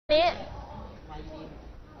นี้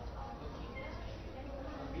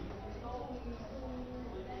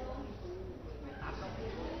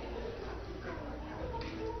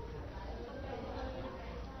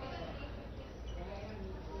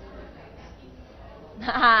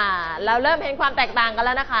เราเริ่มเห็นความแตกต่างกันแ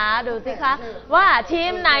ล้วนะคะดูสิคะว่าที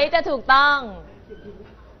มไหนจะถูกต้อง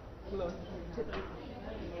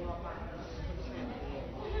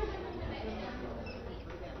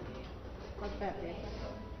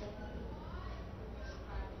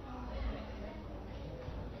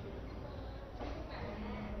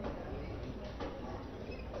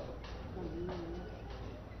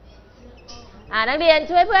นักเรียน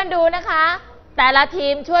ช่วยเพื่อนดูนะคะแต่ละที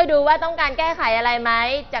มช่วยดูว่าต้องการแก้ไขอะไรไหม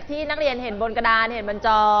จากที่นักเรียนเห็นบนกระดานเห็นบนจ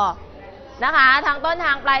อนะคะทางต้นท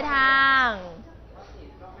างปลายทาง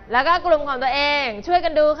แล้วก็กลุ่มของตัวเองช่วยกั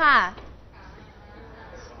นดูค่ะ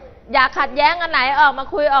อยากขัดแย้งอันไหนออกมา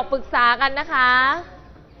คุยออกปรึกษากันนะคะ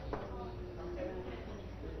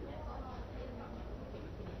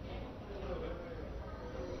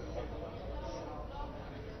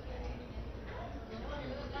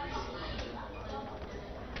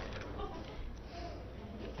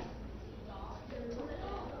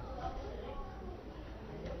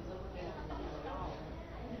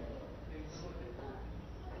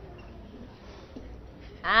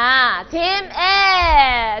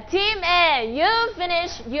Team A, you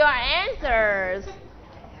finish your answers.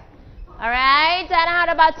 All right, and how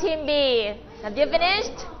about Team B? Have you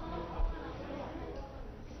finished?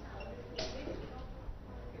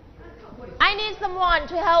 I need someone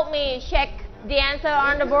to help me check the answer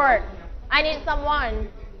on the board. I need someone.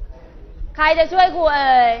 ใครจะช่วยครูเ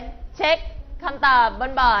อ่ยเช็คคำตอบบ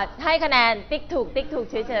นบอร์ดให้คะแนนติ๊กถูก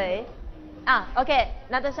เฉยๆโอเค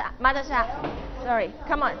นาตาชา sorry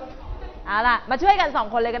come on เอาล่ะมาช่วยกัน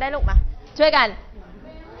2คนเลยก็ได้ลูกมาช่วยกัน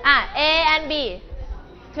A and B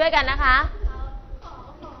ช่วยกันนะคะ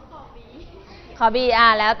ขอ B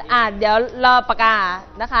แล้วเดี๋ยวรอปากกา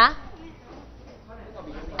นะคะ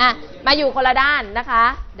มาอยู่คนละด้านนะคะ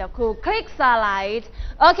เดี๋ยวครูคลิกสไลด์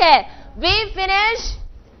โอเค we finish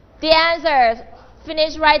the answers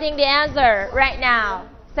finish writing the answer right now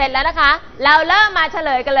เสร็จแล้วนะคะเราเริ่มมาเฉล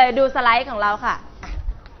ยกันเลยดูสไลด์ของเราค่ะ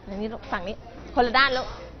อย่างนี้ฝั่งนี้คนละด้านลูก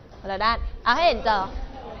คนละด้านเอาให้เห็นจอ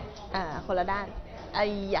คนละด้าน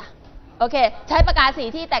โอเคใช้ปากกาสี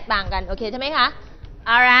ที่แตกต่างกันโอเคใช่ไหมคะ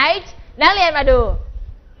alright นักเรียนมาดู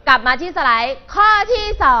กลับมาที่สไลด์ข้อที่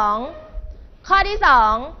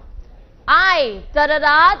2 I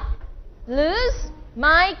lose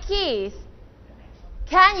my keys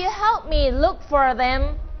Can you help me look for them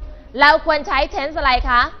เราควรใช้ tense อะไร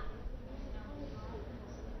คะ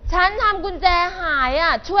ฉันทำกุญแจหาย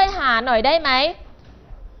ช่วยหาหน่อยได้ไหม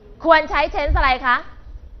ควรใช้ tense อะไรคะ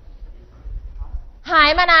หาย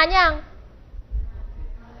มานานยัง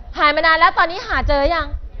หายมานานแล้วตอนนี้หาเจอยัง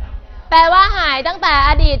แปลว่าหายตั้งแต่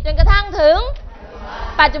อดีตจนกระทั่งถึง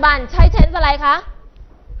ปัจจุบันใช้ tense อะไรคะ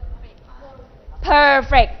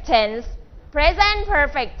perfect tense present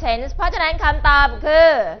perfect tense เพราะฉะนั้นคำตอบคือ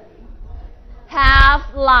have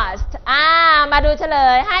lost มาดูเฉล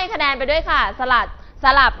ยให้คะแนนไปด้วยค่ะส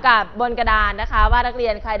ลับกับบนกระดานนะคะว่านักเรี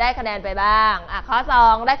ยนใครได้คะแนนไปบ้างข้อ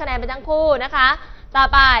2ได้คะแนนไปทั้งคู่นะคะต่อ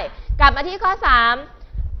ไปกลับมาที่ข้อ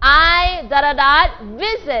3 I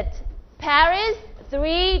visit Paris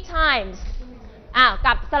 3 times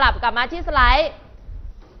สลับกลับมาที่สไลด์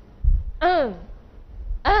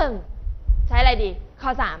ใช้อะไรดีข้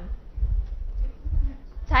อ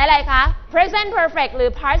3ใช้อะไรคะ present perfect หรือ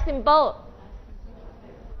past simple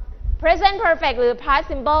present perfect หรือ past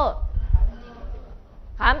simple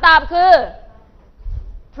คำตอบคือ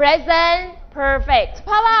present perfect เพ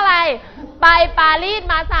ราะว่าอะไรไปปารีส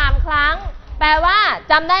มา3ครั้งแปลว่า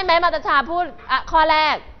จำได้ไหมมาตาชาพูดข้อแร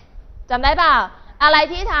กจำได้เปล่าอะไร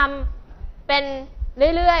ที่ทำเป็น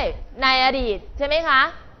เรื่อยๆในอดีตใช่ไหมคะ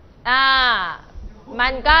มั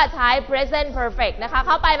นก็ใช้ present perfect นะคะเ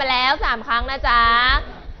ข้าไปมาแล้ว3ครั้งนะจ๊ะ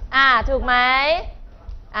ถูกไหม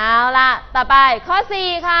เอาล่ะต่อไปข้อ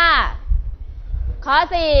4ค่ะข้อ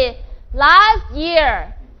4 last year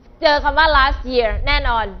เจอคำว่า last year แน่น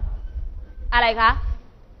อนอะไรคะ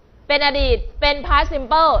เป็นอดีตเป็น past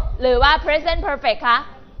simple หรือว่า present perfect คะ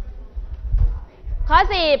ข้อ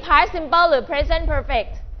4 past simple หรือ present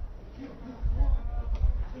perfect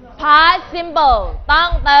past simple ต้อง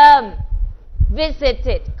เติม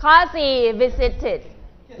visited ข้อ4 visited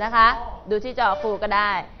นะคะดูที่จอครูก็ไ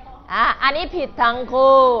ด้อันนี้ผิดทั้ง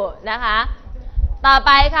คู่นะคะต่อไ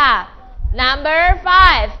ปค่ะ number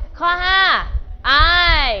 5 ข้อ5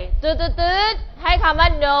 I ให้คำว่า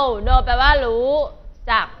no แปลว่ารู้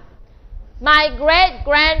จาก my great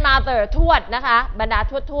grandmother ทวดนะคะบรรดา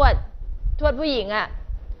ทวดผู้หญิง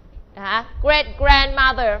นะคะ great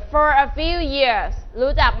grandmother for a few years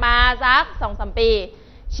รู้จักมาสัก 2-3 ปี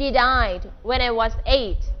she died when I was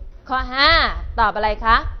 8 ข้อ 5 ตอบอะไรค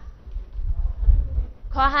ะ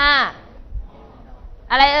ข้อ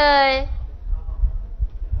 5 อะไรเอ่ย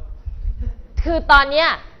คือตอนเนี้ย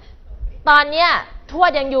ทว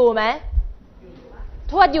ดยังอยู่ไหม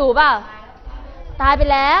ทวดอยู่เปล่า ตายไป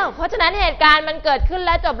แล้ว เพราะฉะนั้นเหตุการณ์มันเกิดขึ้นแ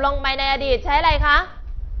ละจบลงไปในอดีตใช้อะไรคะ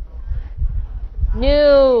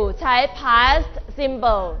new ใช้ past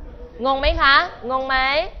simple งงไหมคะ งงไหม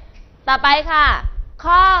ต่อไปค่ะ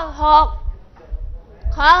ข้อ 6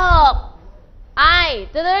 I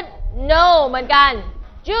didn't know เหมือนกัน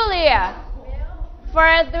Julia for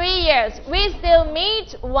 3 years we still meet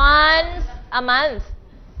once a month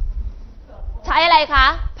ใช้อะไรคะ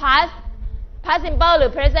past simple หรื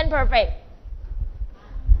อ present perfect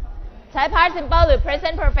ใช้ past simple หรือ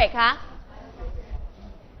present perfect คะ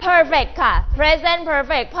perfect ค่ะ present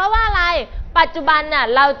perfect เพราะว่าอะไร ปัจจุบันน่ะ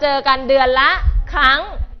เราเจอกันเดือนละครั้ง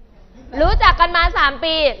รู้จักกันมา 3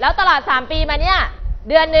 ปี แล้วตลอด 3 ปีมาเนี่ย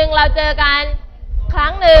เดือนหนึ่งเราเจอกันครั้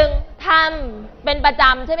งหนึ่งทำเป็นประจ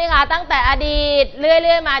ำใช่ไหมคะ ตั้งแต่อดีตเ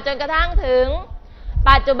รื่อยๆมาจนกระทั่งถึง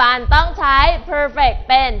ปัจจุบันต้องใช้ perfect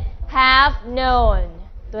เป็น have known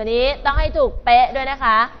ตัวนี้ต้องให้ถูกเป๊ะด้วยนะค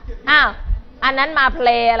ะ อ้าว อันนั้นมา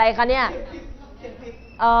play อะไรคะเนี่ย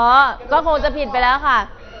อ๋อ ก็คงจะผิดไปแล้วค่ะ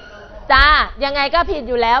จ้า ยังไงก็ผิด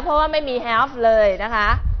อยู่แล้วเพราะว่าไม่มี have เลยนะคะ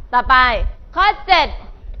ต่อไป ข้อ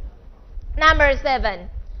 7 number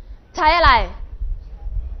 7 ใช้อะไร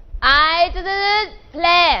I didn't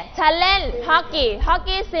play ฉันเล่นฮอก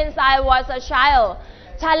กี้ since I was a child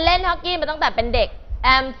ฉันเล่นฮอกกี้มาตั้งแต่เป็นเด็ก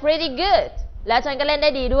I'm pretty good แล้วฉันก็เล่นได้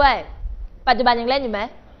ดีด้วย ปัจจุบันยังเล่นอยู่ไหม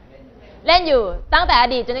เล่นอยู่ตั้งแต่อ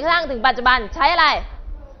ดีตจนกระทั่งถึงปัจจุบันใช้อะไร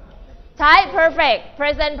ใช้ perfect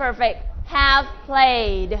present perfect have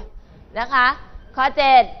played นะคะข้อ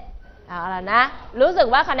 7 เอาล่ะนะรู้สึก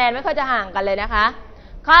ว่าคะแนนไม่ค่อยจะห่างกันเลยนะคะ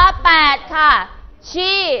ข้อ 8 ค่ะ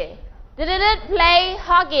she didn't play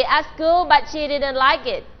hockey at school but she didn't like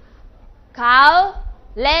it เขา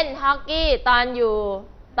เล่นฮอกกี้ตอน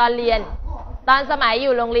เรียนตอนสมัยอ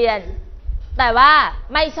ยู่โรงเรียนแต่ว่า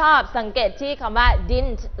ไม่ชอบสังเกตที่คำว่า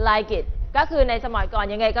didn't like it ก็คือในสมัยก่อน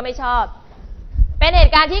ยังไงก็ไม่ชอบเป็นเห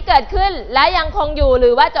ตุการณ์ที่เกิดขึ้นและยังคงอยู่หรื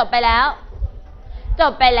อว่าจบไปแล้วจ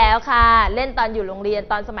บไปแล้วค่ะเล่นตอนอยู่โรงเรียน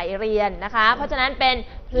ตอนสมัยเรียนนะคะเพราะฉะนั้นเป็น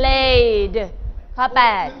played ข้อ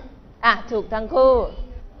 8 อ่ะถูกทั้งคู่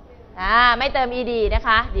ไม่เติม ed นะค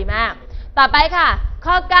ะดีมากต่อไปค่ะ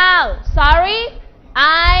ข้อ 9 sorry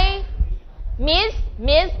I miss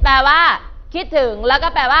แปลว่าคิดถึงแล้วก็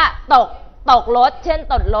แปลว่าตกรถเช่น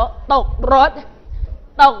ตก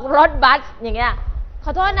รถบัสอย่างเงี้ยข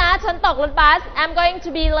อโทษนะฉันตกรถบัส I'm going to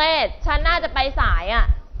be late ฉันน่าจะไปสาย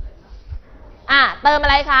เติมอะ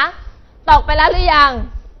ไรคะตกไปแล้วหรือยัง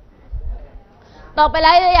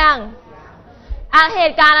เห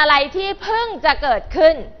ตุการณ์อะไรที่เพิ่งจะเกิด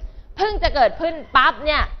ขึ้นปั๊บเ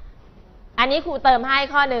นี่ยอันนี้ครูเติมให้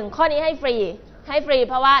ข้อ 1ข้อนี้ให้ฟรี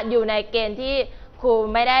เพราะว่าอยู่ในเกณฑ์ที่ครู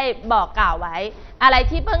ไม่ได้บอกกล่าวไว้อะไร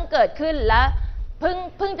ที่เพิ่งเกิดขึ้นแล้วเ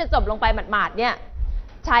พิ่งจะจบลงไปหมาดๆเนี่ย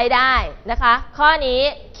ใช้ได้นะคะข้อนี้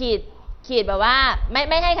ขีดแบบว่าไ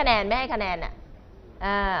ม่ให้คะแนน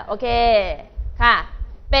โอเคค่ะ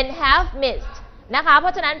เป็น have missed นะคะเพรา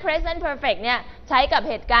ะฉะนั้น present perfect เนี่ยใช้กับ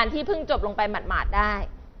เหตุการณ์ที่เพิ่งจบลงไปหมาดๆได้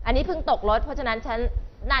อันนี้เพิ่งตกรถเพราะฉะนั้นฉัน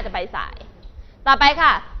น่าจะไปสายต่อไปค่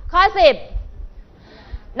ะข้อ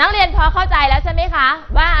 10นักเรียนพอเข้าใจแล้วใช่ไหมคะ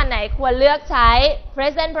ว่าอันไหนควรเลือกใช้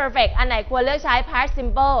present perfect อันไหนควรเลือกใช้ past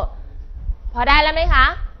simple พอได้แล้วไหมคะ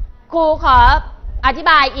ครูขออธิ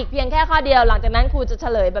บายอีกเพียงแค่ข้อเดียวหลังจากนั้นครูจะเฉ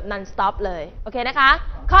ลยแบบ non stop เลยโอเคนะคะ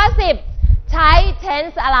ข้อ 10ใช้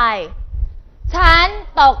tense อะไรฉัน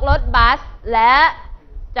ตกรถบัสและ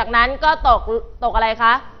จากนั้นก็ตกอะไรค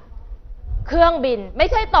ะเครื่องบินไม่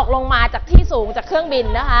ใช่ตกลงมาจากที่สูงจากเครื่องบิน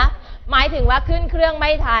นะคะหมายถึงว่าขึ้นเครื่องไ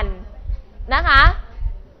ม่ทันนะคะ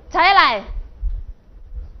ใช้อะไร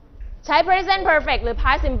ใช้ present perfect หรือ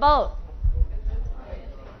past simple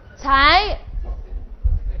ใช้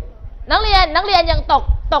นักเรียนยัง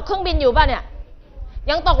ตกเครื่องบินอยู่ป่ะเนี่ย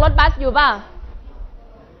ยังตกรถบัสอยู่ป่ะ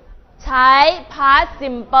ใช้ past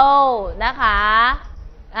simple นะคะ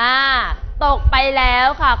ตกไปแล้ว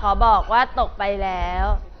ค่ะขอบอกว่าตกไปแล้ว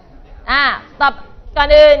ตอบก่อน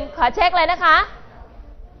อื่นขอเช็คเลยนะคะ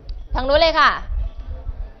ทางนู้นเลยค่ะ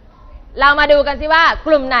เรามาดูกันสิว่าก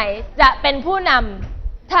ลุ่มไหนจะเป็นผู้น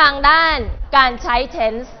ำทางด้านการใช้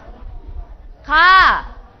tense ข้อ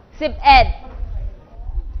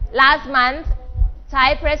 11 last month ใช้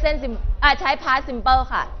presentใช้ past simple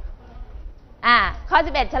ค่ะข้อ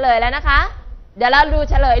 11 เฉลยแล้วนะคะเดี๋ยวเราดู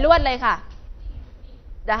เฉลยรวดเลยค่ะ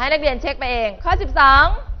เดี๋ยวให้นักเรียนเช็คไปเองข้อ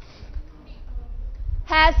 12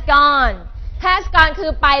 has gone has gone คื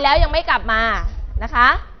อไปแล้วยังไม่กลับมานะคะ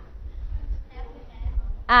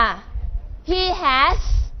he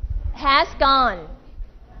has gone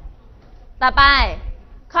ต่อไป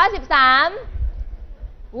ข้อ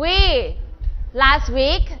13 we last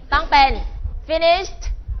week ต้องเป็น finished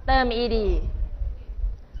เติม ed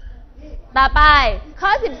ต่อไปข้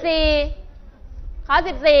อ14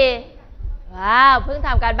ว้าวเพิ่งท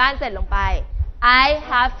ำการบ้านเสร็จลงไป I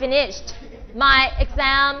have finished my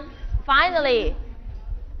exam finally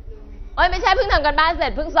โอ้ยไม่ใช่เพิ่งทำการบ้านเสร็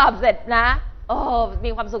จเพิ่งสอบเสร็จนะโอ้มี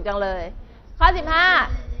ความสุขจังเลยข้อ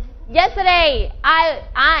15 yesterday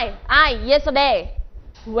I yesterday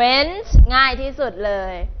went ง่ายที่สุดเล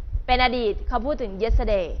ยเป็นอดีตเขาพูดถึง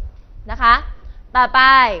yesterday นะคะต่อไป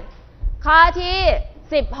ข้อที่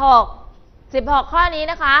16ข้อนี้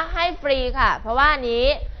นะคะให้ฟรีค่ะเพราะว่านี้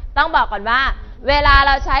ต้องบอกก่อนว่าเวลาเ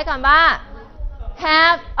ราใช้คำว่า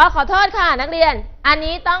have ขอโทษค่ะนักเรียนอัน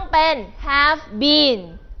นี้ต้องเป็น have been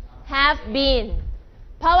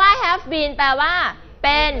เพราะว่า have been แปลว่าเ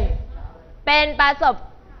ป็นประสบ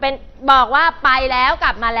เป็นบอกว่าไปแล้วก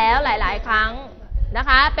ลับมาแล้วหลายๆครั้งนะ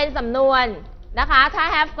คะเป็นสำนวนนะคะถ้า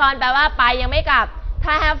have gone แปลว่าไปยังไม่กลับ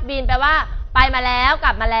ถ้า have been แปลว่าไปมาแล้วก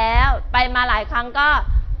ลับมาแล้วไปมาหลายครั้งก็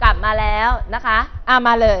กลับมาแล้วนะคะม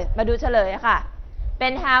าเลยมาดูเฉลยค่ะเป็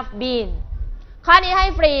น have been ข้อนี้ให้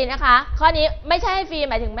ฟรีนะคะข้อนี้ไม่ใช่ให้ฟรี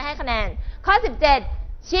หมายถึงไม่ให้คะแนนข้อ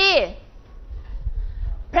17 she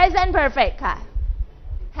present perfect ค่ะ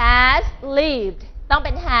has lived ต้องเ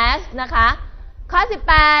ป็น has นะคะข้อ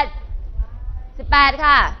18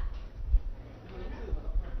ค่ะ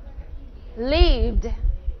lived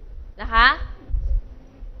นะคะ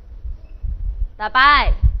ต่อไป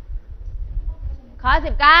ข้อ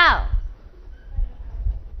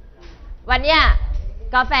19วันเนี้ย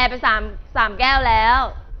กาแฟไป3แก้วแล้ว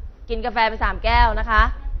กินกาแฟไป3แก้วนะคะ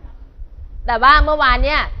แต่ว่าเมื่อวานเ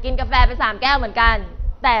นี่ยกินกาแฟไป3แก้วเหมือนกัน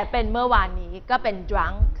แต่เป็นเมื่อวานนี้ก็เป็น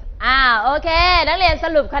drunk โอเคนักเรียนส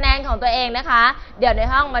รุปคะแนนของตัวเองนะคะเดี๋ยวใน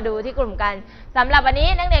ห้องมาดูที่กลุ่มกันสำหรับวันนี้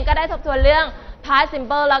นักเรียนก็ได้ทบทวนเรื่อง past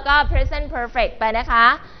simple แล้วก็ present perfect ไปนะคะ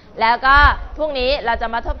แล้วก็พรุ่งนี้เราจะ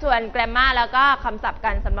มาทบทวน grammar แล้วก็คำศัพท์กั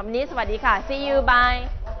นสำหรับวันนี้สวัสดีค่ะ see you bye